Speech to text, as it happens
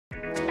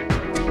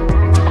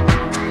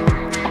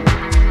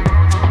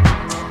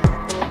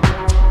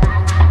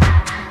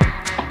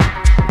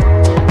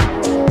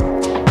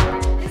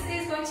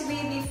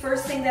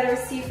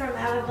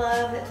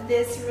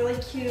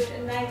cute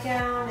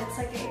nightgown. It's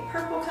like a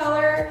purple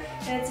color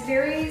and it's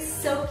very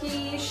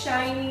silky,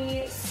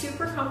 shiny,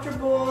 super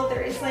comfortable.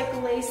 There is like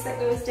lace that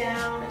goes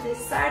down this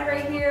side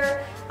right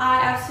here.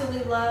 I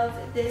absolutely love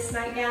this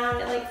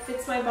nightgown. It like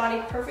fits my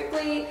body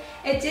perfectly.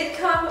 It did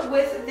come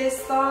with this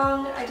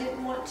thong. I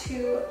didn't want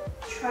to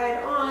try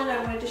it on.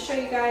 I wanted to show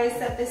you guys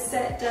that this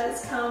set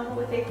does come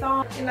with a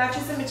thong. It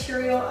matches the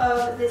material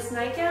of this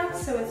nightgown,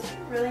 so it's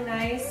really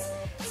nice.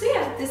 So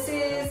yeah, this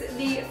is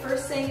the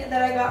first thing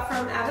that I got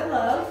from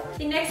Avidlove.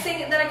 The next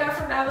thing that I got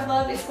from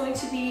Avidlove is going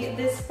to be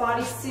this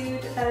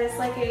bodysuit that is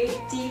like a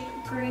deep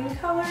green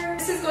color.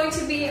 This is going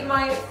to be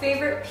my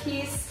favorite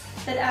piece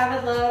that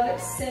Avidlove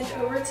sent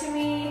over to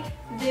me.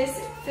 This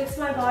fits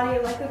my body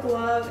like a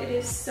glove. It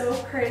is so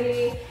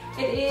pretty.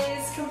 It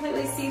is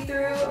completely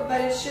see-through,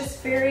 but it's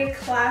just very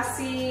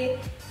classy.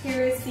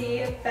 Here is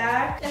the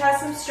back. It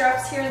has some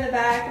straps here in the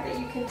back that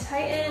you can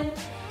tighten.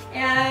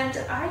 And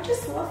I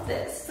just love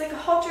this. It's like a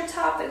halter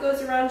top that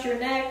goes around your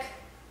neck.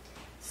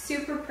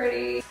 Super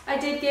pretty. I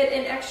did get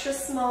an extra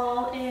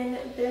small in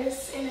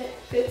this and it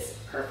fits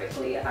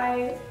perfectly.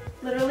 I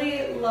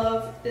literally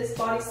love this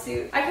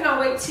bodysuit. I cannot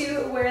wait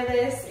to wear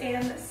this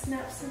and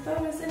snap some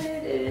photos in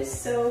it. It is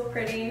so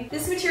pretty.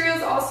 This material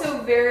is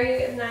also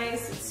very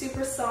nice. It's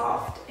super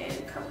soft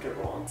and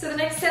comfortable. So the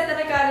next set that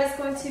I got is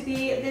going to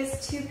be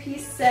this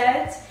two-piece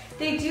set.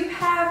 They do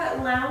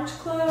have lounge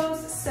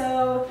clothes,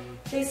 so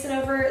they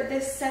sent over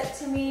this set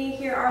to me.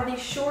 Here are the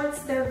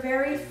shorts. They're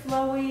very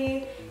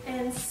flowy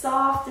and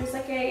soft. There's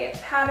like a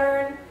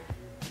pattern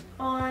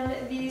on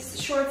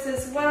these shorts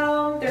as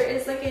well. There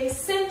is like a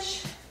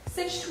cinched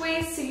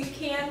waist, so you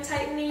can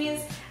tighten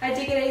these. I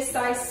did get a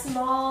size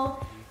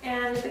small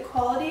and the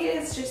quality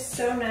is just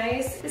so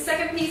nice. The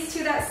second piece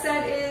to that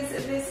set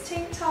is this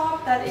tank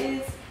top that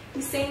is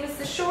the same as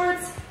the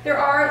shorts. There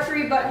are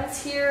 3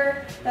 buttons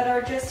here that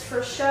are just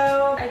for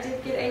show. I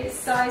did get a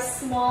size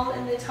small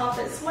in the top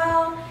as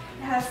well.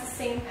 It has the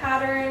same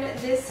pattern.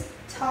 This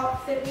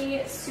top fit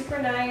me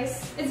super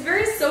nice. It's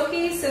very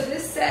silky, so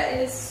this set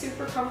is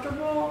super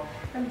comfortable.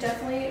 I'm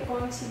definitely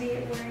going to be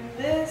wearing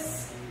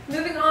this.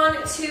 Moving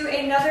on to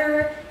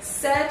another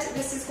set.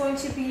 This is going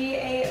to be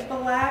a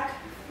black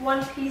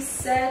one-piece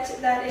set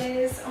that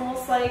is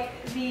almost like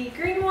the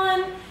green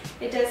one.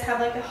 It does have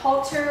like a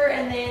halter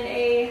and then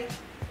a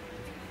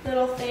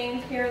little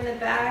thing here in the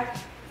back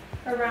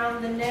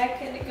around the neck,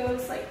 and it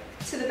goes like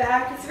to the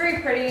back. It's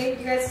very pretty.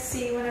 You guys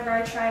see whenever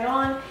I try it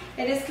on.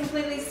 It is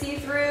completely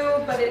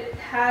see-through, but it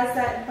has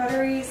that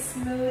buttery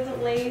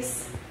smooth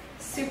lace.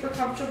 Super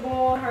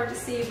comfortable. Hard to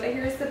see, but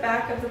here's the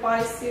back of the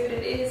bodysuit.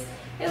 It is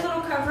a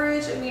little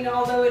coverage. I mean,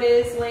 although it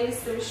is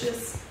lace, there's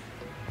just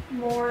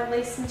more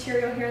lace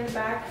material here in the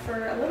back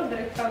for a little bit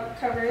of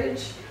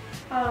coverage.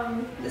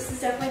 This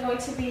is definitely going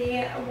to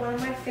be one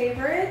of my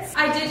favorites.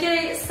 I did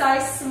get a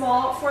size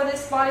small for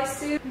this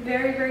bodysuit.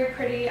 Very, very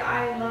pretty.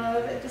 I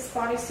love this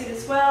bodysuit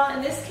as well.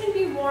 And this can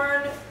be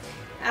worn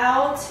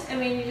out. I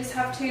mean, you just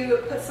have to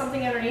put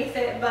something underneath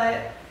it,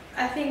 but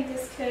I think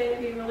this could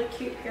be really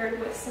cute paired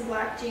with some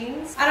black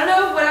jeans. I don't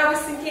know what I was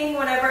thinking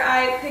whenever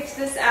I picked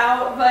this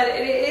out, but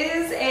it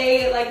is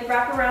a like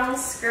wraparound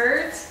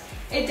skirt.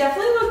 It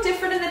definitely looked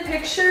different in the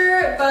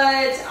picture,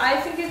 but I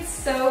think it's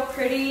so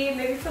pretty.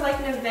 Maybe for like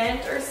an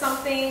event or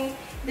something,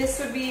 this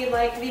would be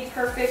like the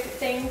perfect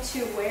thing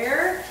to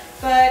wear.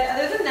 But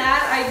other than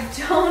that,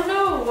 I don't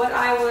know what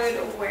I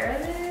would wear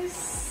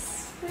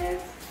this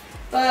with.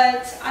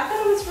 But I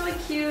thought it was really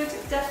cute.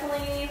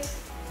 Definitely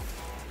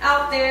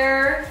out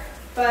there,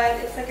 but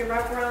it's like a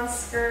wraparound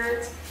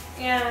skirt.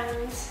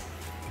 And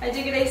I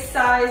did get a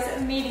size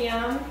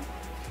medium.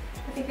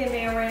 I think they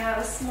may have ran out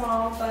of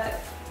small, but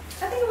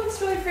I think it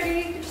looks really pretty.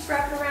 You can just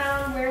wrap it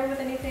around, wear it with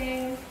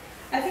anything.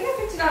 I think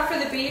I picked it out for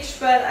the beach,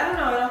 but I don't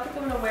know. I don't think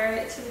I'm going to wear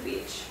it to the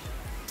beach.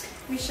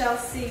 We shall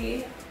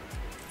see.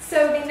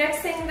 So the next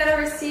thing that I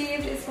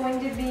received is going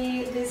to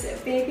be this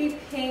baby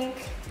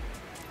pink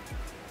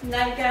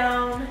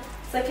nightgown.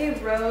 It's like a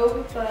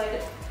robe,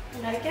 but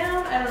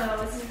nightgown. I don't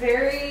know. It's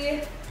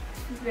very,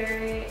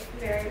 very,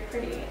 very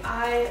pretty.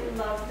 I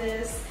love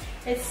this.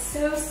 It's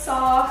so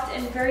soft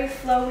and very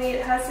flowy.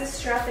 It has this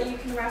strap that you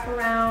can wrap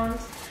around.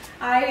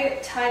 I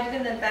tied it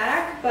in the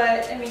back,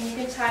 but I mean, you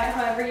can tie it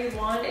however you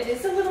want. It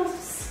is a little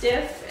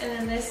stiff, and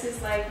then this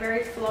is like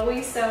very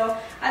flowy, so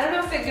I don't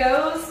know if it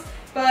goes,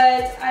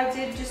 but I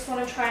did just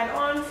want to try it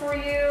on for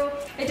you.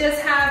 It does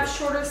have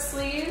shorter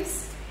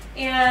sleeves,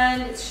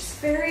 and it's just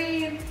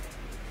very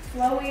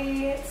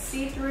flowy,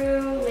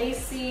 see-through,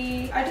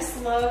 lacy. I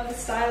just love the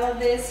style of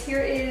this.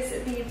 Here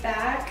is the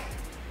back.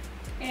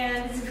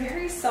 And it's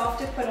very soft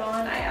to put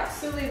on. I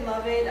absolutely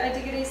love it. I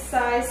did get a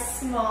size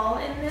small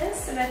in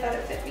this, and I thought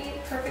it fit me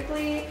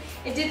perfectly.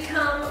 It did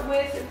come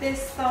with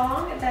this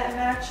thong that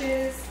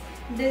matches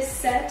this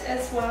set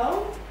as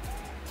well.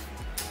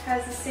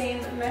 Has the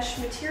same mesh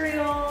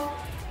material,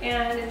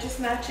 and it just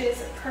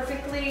matches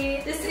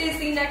perfectly. This is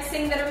the next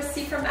thing that I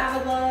received from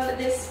Avidlove,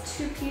 this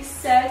two-piece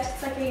set.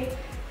 It's like a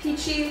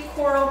peachy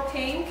coral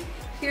pink.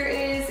 Here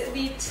is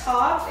the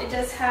top. It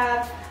does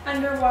have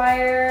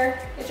underwire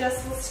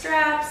adjustable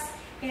straps,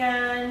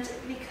 and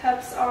the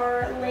cups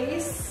are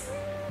lace.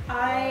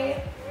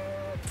 I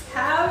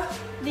have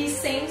the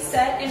same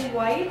set in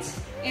white,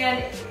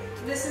 and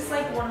this is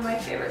like one of my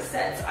favorite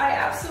sets. I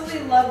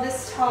absolutely love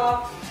this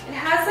top. It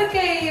has a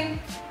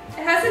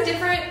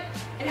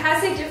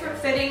different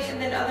fitting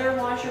than other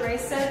lingerie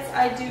sets.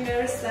 I do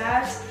notice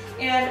that,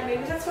 and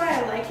maybe that's why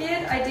I like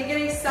it. I did get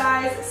a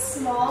size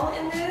small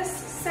in this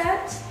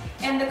set,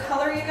 and the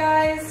color, you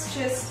guys,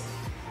 just,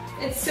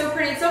 it's so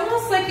pretty. It's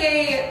almost like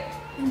a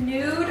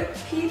nude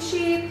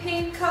peachy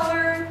pink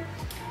color.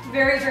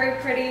 Very, very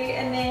pretty.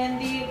 And then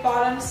the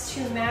bottoms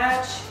to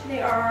match,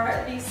 they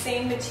are the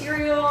same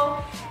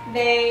material.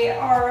 They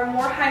are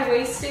more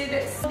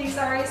high-waisted. So these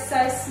are a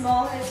size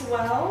small as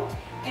well,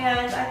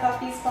 and I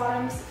thought these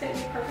bottoms fit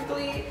me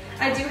perfectly.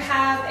 I do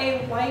have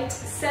a white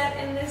set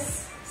in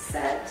this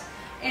set,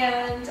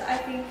 and I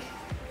think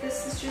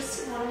this is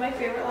just one of my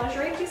favorite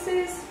lingerie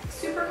pieces.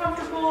 Super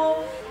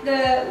comfortable.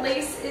 The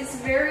lace is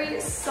very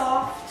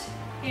soft,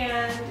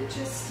 and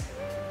just,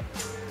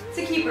 it's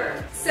a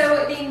keeper.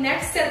 So the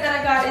next set that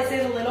I got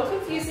is a little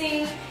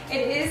confusing.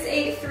 It is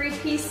a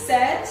 3-piece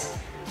set.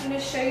 I'm going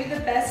to show you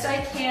the best I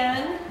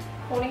can,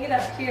 holding it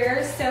up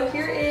here. So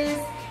here is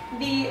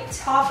the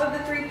top of the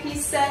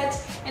 3-piece set,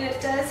 and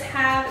it does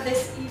have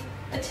this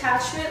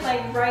attachment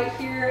like right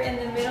here in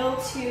the middle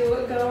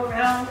to go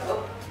around.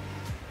 Oh.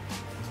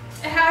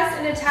 It has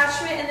an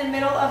attachment in the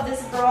middle of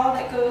this bra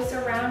that goes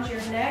around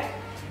your neck.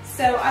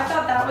 So I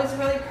thought that was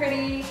really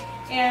pretty,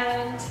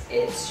 and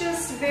it's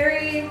just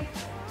very,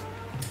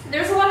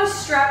 there's a lot of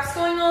straps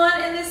going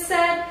on in this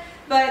set,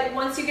 but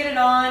once you get it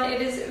on,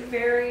 it is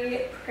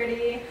very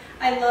pretty.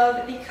 I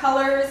love the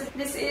colors.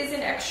 This is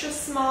an extra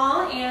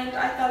small, and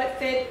I thought it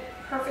fit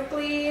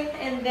perfectly.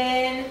 And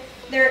then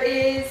there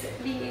is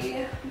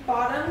the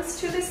bottoms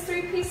to this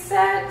 3-piece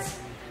set.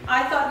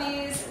 I thought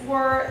these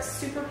were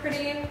super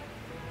pretty.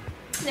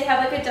 They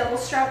have like a double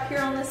strap here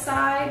on the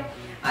side.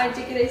 I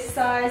did get a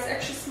size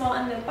extra small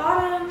in the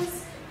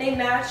bottoms. They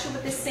match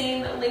with the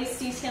same lace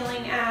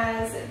detailing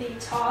as the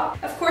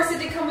top. Of course, it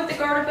did come with the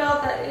garter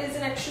belt that is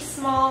an extra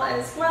small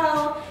as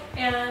well,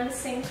 and the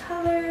same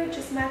color,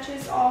 just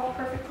matches all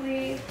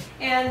perfectly.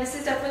 And this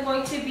is definitely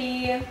going to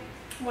be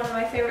one of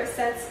my favorite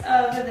sets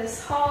of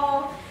this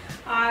haul.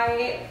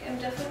 I am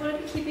definitely going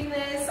to be keeping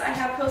this. I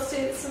have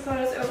posted some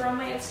photos over on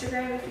my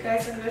Instagram if you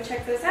guys want to go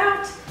check those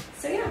out.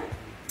 So yeah.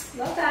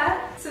 Love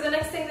that. So the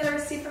next thing that I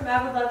received from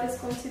Avidlove is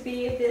going to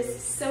be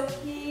this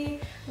silky,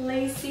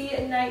 lacy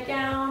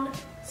nightgown.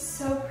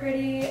 So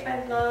pretty.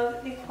 I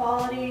love the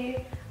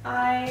quality.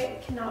 I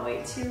cannot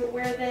wait to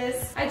wear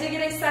this. I did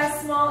get a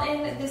size small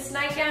in this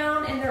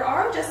nightgown, and there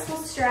are adjustable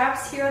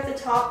straps here at the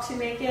top to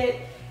make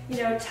it, you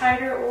know,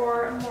 tighter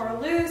or more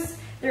loose.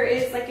 There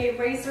is like a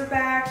razor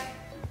back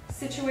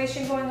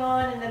situation going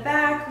on in the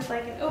back with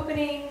like an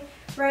opening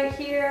right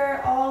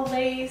here, all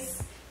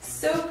lace.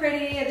 So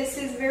pretty. This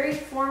is very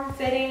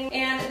form-fitting,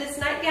 and this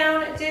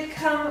nightgown did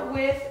come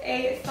with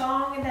a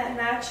thong that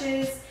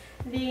matches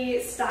the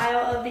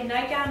style of the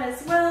nightgown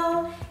as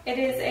well. It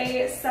is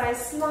a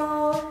size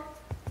small.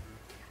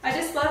 I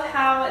just love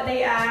how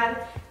they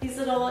add these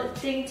little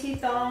dainty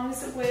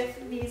thongs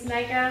with these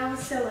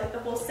nightgowns, so like the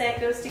whole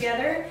set goes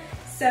together.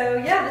 So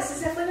yeah, this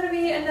is definitely going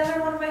to be another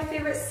one of my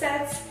favorite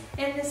sets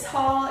in this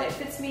haul. It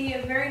fits me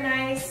very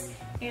nice,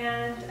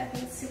 and I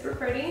think it's super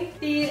pretty.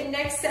 The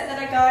next set that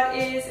I got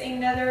is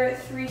another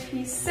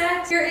 3-piece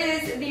set. Here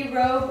is the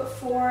robe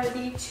for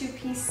the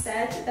 2-piece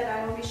set that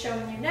I will be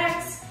showing you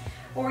next,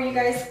 or you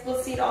guys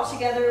will see it all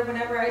together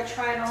whenever I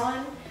try it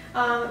on.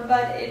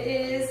 But it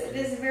is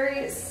this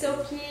very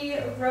silky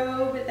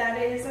robe that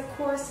is, of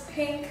course,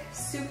 pink,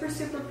 super,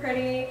 super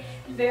pretty,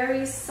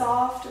 very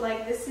soft.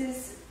 Like, this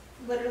is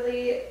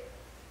literally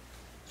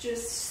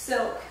just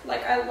silk.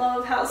 Like, I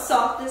love how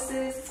soft this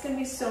is. It's gonna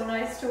be so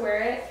nice to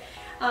wear it.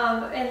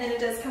 And then it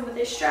does come with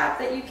a strap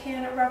that you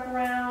can wrap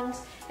around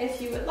if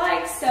you would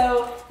like.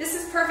 So this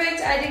is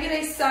perfect. I did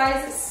get a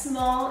size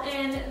small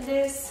in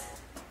this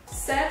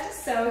set.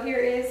 So here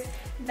is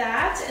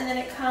that. And then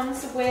it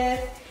comes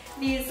with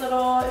these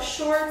little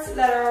shorts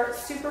that are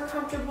super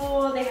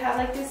comfortable. They have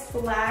like this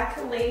black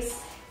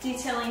lace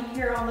detailing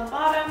here on the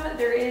bottom.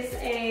 There is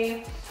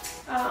a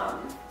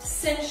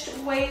cinched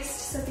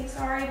waist, so these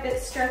are a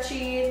bit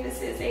stretchy.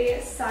 This is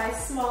a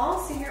size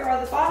small, so here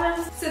are the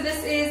bottoms. So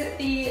this is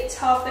the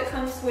top that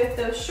comes with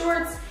those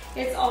shorts.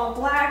 It's all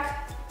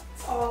black,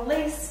 it's all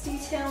lace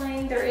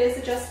detailing. There is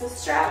adjustable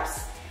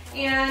straps,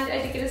 and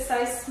I did get a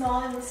size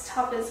small in this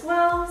top as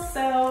well.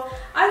 So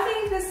I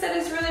think this set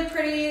is really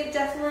pretty,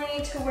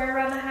 definitely to wear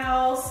around the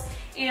house,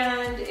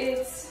 and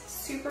it's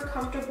super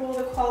comfortable.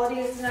 The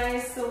quality is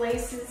nice. The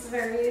lace is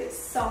very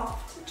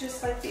soft,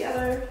 just like the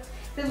other.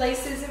 The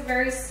lace is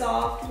very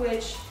soft,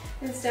 which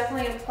is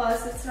definitely a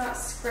plus. It's not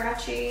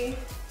scratchy.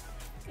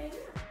 And